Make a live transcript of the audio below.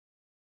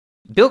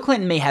Bill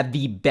Clinton may have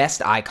the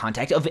best eye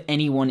contact of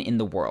anyone in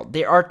the world.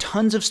 There are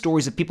tons of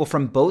stories of people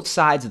from both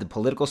sides of the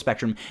political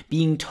spectrum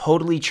being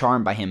totally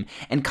charmed by him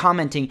and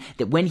commenting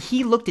that when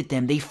he looked at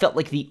them, they felt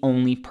like the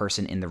only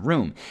person in the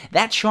room.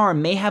 That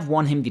charm may have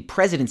won him the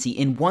presidency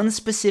in one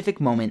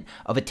specific moment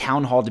of a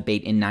town hall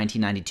debate in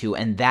 1992,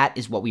 and that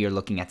is what we are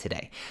looking at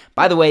today.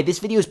 By the way, this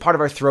video is part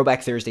of our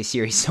Throwback Thursday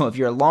series, so if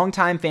you're a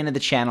longtime fan of the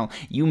channel,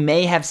 you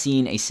may have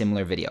seen a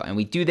similar video. And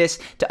we do this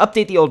to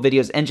update the old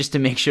videos and just to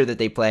make sure that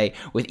they play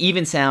with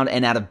even sound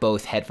and out of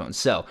both headphones.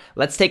 So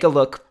let's take a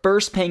look,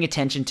 first paying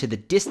attention to the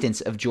distance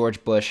of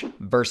George Bush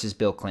versus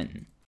Bill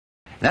Clinton.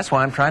 That's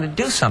why I'm trying to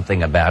do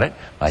something about it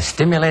by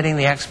stimulating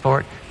the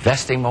export,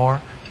 investing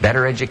more,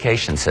 better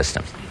education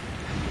systems.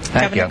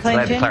 Thank you. I'm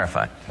glad to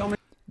clarify.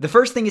 The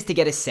first thing is to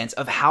get a sense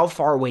of how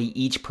far away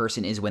each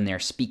person is when they're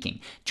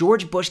speaking.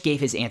 George Bush gave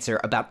his answer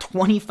about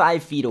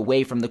 25 feet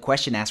away from the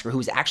question asker, who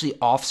was actually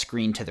off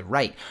screen to the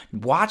right.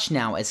 Watch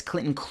now as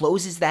Clinton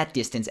closes that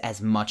distance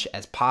as much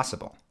as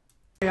possible.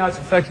 How it's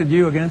affected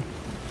you again?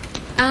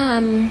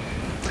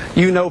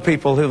 You know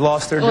people who've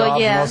lost their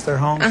jobs and lost their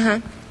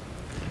homes?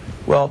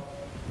 Well,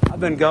 I've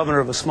been governor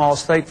of a small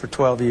state for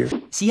 12 years.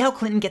 See how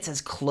Clinton gets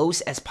as close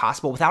as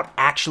possible without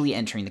actually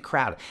entering the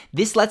crowd.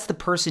 This lets the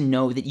person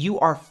know that you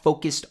are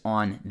focused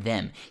on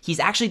them. He's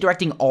actually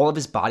directing all of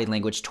his body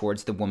language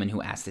towards the woman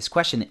who asked this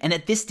question, and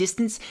at this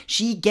distance,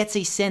 she gets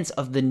a sense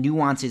of the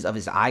nuances of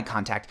his eye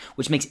contact,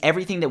 which makes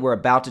everything that we're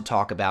about to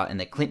talk about and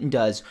that Clinton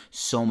does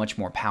so much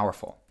more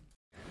powerful.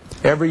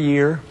 Every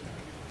year,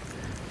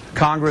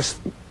 Congress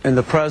and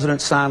the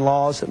president sign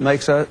laws that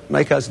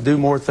make us do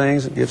more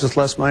things and gives us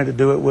less money to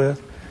do it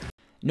with.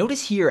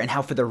 Notice here and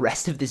how for the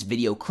rest of this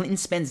video, Clinton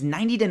spends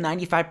 90 to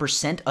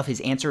 95% of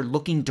his answer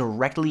looking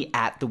directly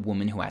at the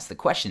woman who asked the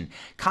question.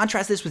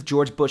 Contrast this with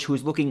George Bush, who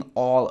is looking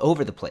all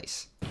over the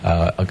place.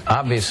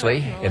 Obviously,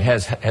 it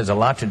has a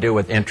lot to do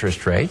with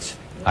interest rates.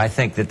 I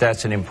think that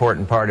that's an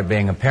important part of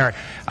being a parent.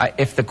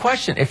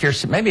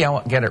 Maybe I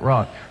won't get it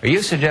wrong. Are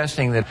you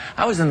suggesting that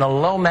I was in the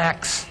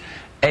Lomax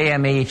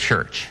AME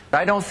church?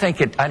 I don't think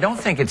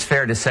it's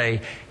fair to say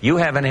you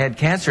haven't had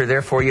cancer,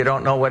 therefore you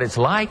don't know what it's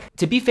like.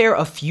 To be fair,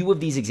 a few of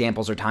these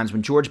examples are times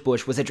when George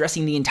Bush was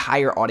addressing the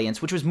entire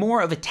audience, which was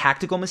more of a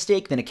tactical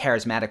mistake than a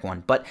charismatic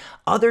one. But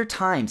other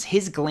times,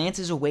 his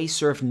glances away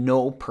served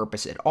no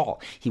purpose at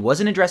all. He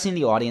wasn't addressing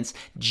the audience,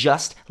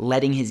 just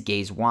letting his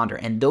gaze wander.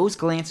 And those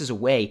glances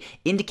away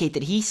indicate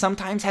that he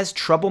sometimes has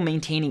trouble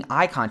maintaining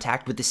eye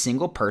contact with a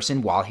single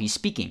person while he's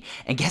speaking.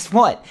 And guess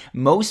what?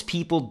 Most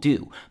people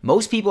do.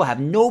 Most people have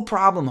no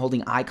problem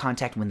holding eye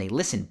contact when they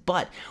listen,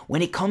 but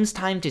when it comes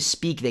time to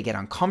speak, they get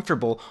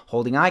uncomfortable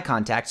holding eye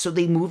contact, so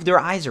they move their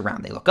eyes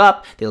around. They look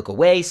up, they look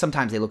away,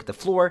 sometimes they look at the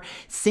floor.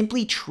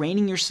 Simply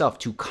training yourself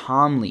to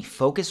calmly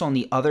focus on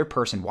the other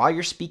person while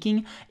you're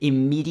speaking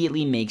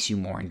immediately makes you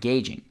more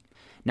engaging.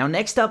 Now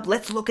next up,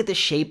 let's look at the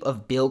shape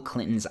of Bill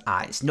Clinton's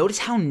eyes. Notice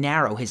how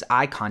narrow his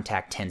eye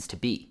contact tends to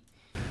be.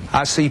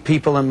 I see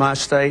people in my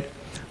state,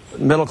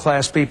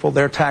 middle-class people,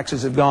 their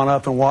taxes have gone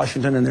up in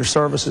Washington and their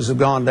services have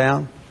gone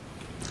down,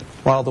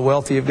 while the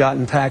wealthy have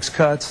gotten tax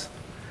cuts.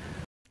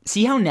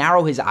 See how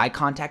narrow his eye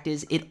contact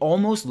is? It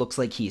almost looks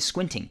like he is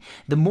squinting.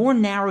 The more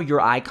narrow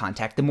your eye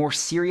contact, the more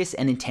serious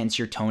and intense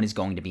your tone is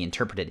going to be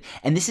interpreted.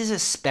 And this is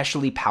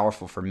especially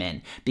powerful for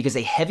men, because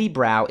a heavy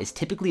brow is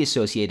typically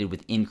associated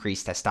with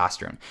increased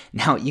testosterone.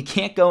 Now, you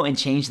can't go and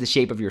change the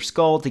shape of your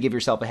skull to give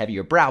yourself a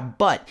heavier brow,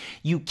 but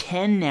you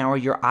can narrow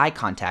your eye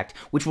contact,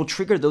 which will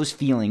trigger those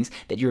feelings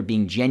that you're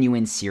being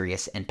genuine,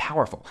 serious, and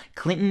powerful.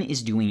 Clinton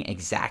is doing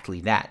exactly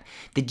that.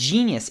 The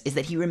genius is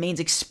that he remains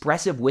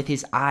expressive with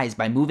his eyes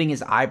by moving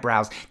his eyebrows,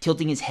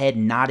 tilting his head,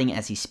 nodding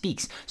as he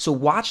speaks. So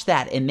watch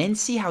that and then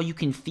see how you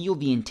can feel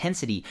the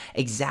intensity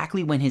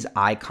exactly when his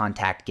eye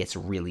contact gets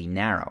really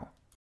narrow.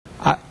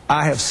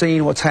 I have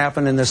seen what's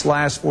happened in this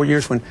last 4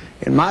 years when,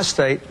 in my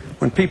state,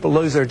 when people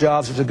lose their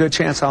jobs, there's a good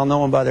chance I'll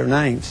know them by their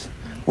names.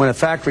 When a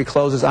factory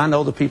closes, I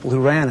know the people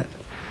who ran it.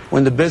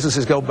 When the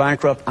businesses go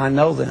bankrupt, I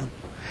know them.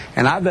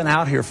 And I've been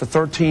out here for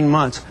 13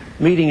 months,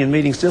 meeting in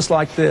meetings just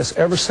like this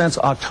ever since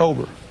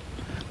October,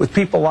 with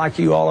people like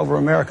you all over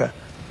America.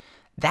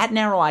 That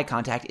narrow eye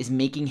contact is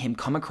making him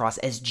come across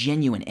as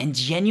genuine and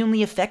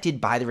genuinely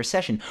affected by the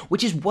recession,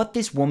 which is what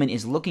this woman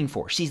is looking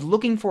for. She's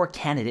looking for a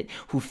candidate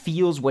who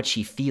feels what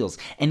she feels,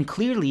 and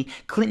clearly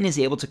Clinton is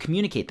able to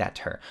communicate that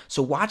to her.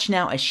 So watch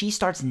now as she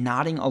starts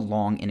nodding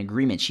along in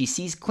agreement. She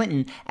sees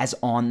Clinton as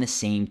on the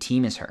same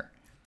team as her.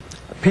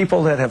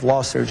 People that have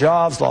lost their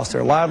jobs, lost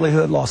their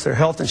livelihood, lost their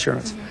health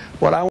insurance.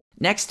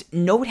 Next,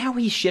 note how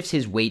he shifts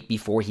his weight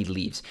before he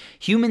leaves.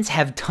 Humans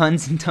have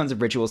tons and tons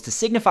of rituals to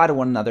signify to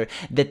one another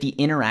that the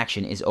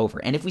interaction is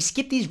over. And if we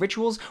skip these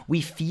rituals, we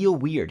feel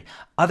weird.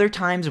 Other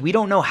times, we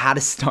don't know how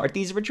to start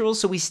these rituals,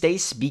 so we stay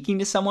speaking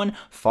to someone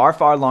far,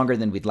 far longer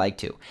than we'd like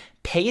to.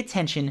 Pay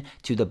attention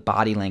to the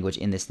body language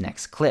in this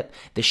next clip.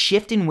 The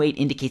shift in weight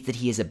indicates that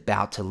he is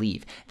about to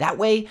leave. That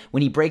way,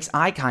 when he breaks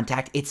eye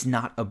contact, it's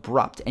not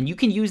abrupt. And you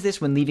can use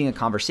this when leaving a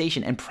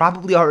conversation, and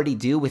probably already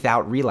do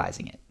without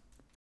realizing it.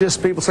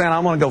 Just people saying,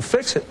 I'm going to go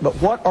fix it, but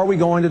what are we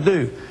going to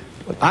do?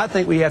 What I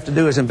think we have to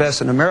do is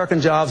invest in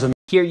American jobs,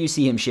 Here you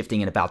see him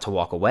shifting and about to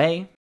walk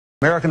away.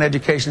 American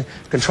education,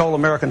 control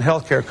American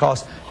health care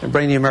costs, and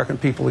bring the American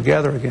people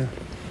together again.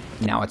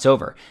 Now it's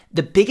over.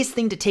 The biggest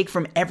thing to take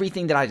from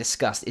everything that I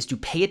discussed is to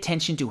pay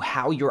attention to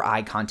how your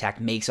eye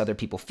contact makes other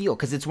people feel,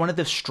 because it's one of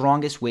the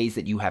strongest ways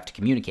that you have to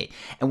communicate.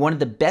 And one of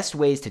the best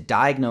ways to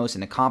diagnose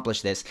and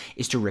accomplish this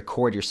is to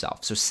record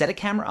yourself. So set a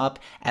camera up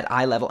at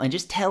eye level and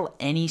just tell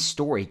any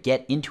story,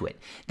 get into it.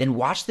 Then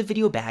watch the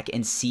video back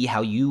and see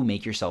how you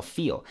make yourself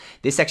feel.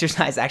 This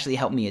exercise actually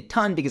helped me a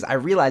ton because I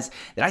realized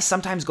that I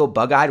sometimes go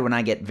bug-eyed when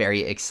I get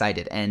very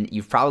excited. And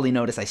you've probably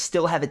noticed I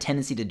still have a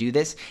tendency to do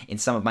this in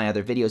some of my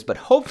other videos, but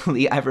hopefully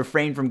I've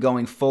refrained from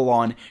going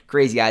full-on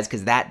crazy eyes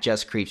because that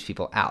just creeps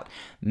people out.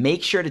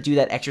 Make sure to do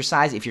that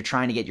exercise if you're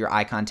trying to get your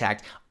eye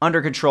contact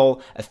under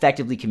control,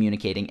 effectively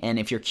communicating. And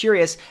if you're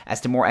curious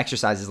as to more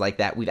exercises like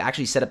that, we've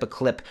actually set up a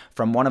clip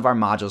from one of our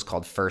modules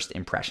called First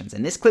Impressions.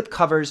 And this clip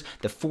covers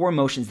the 4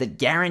 motions that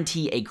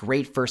guarantee a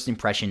great first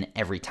impression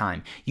every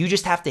time. You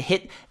just have to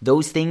hit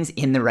those things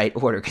in the right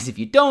order, because if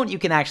you don't, you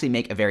can actually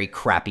make a very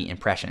crappy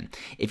impression.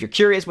 If you're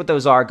curious what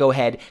those are, go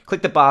ahead,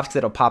 click the box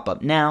that'll pop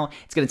up now.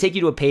 It's going to take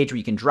you to a page where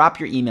you can drop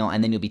your email,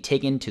 and then you'll be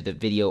taken to the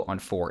video on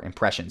 4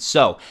 impressions.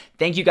 So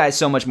thank you guys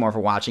so much more for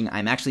watching.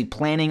 I'm actually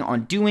planning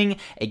on doing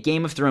a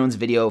Game of Thrones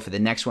video for the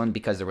next one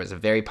because there was a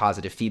very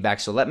positive feedback.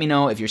 So let me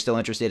know if you're still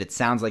interested. It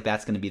sounds like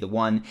that's going to be the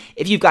one.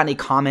 If you've got any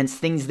comments,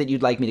 things that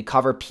you'd like me to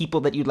cover,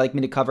 people that you'd like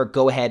me to cover,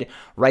 go ahead,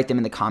 write them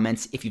in the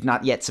comments. If you've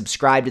not yet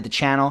subscribed to the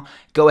channel,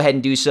 go ahead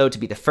and do so to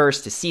be the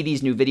first to see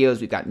these new videos.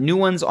 We've got new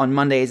ones on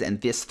Mondays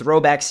and this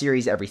throwback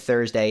series every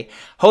Thursday.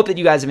 Hope that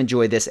you guys have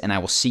enjoyed this, and I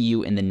will see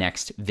you in the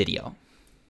next video.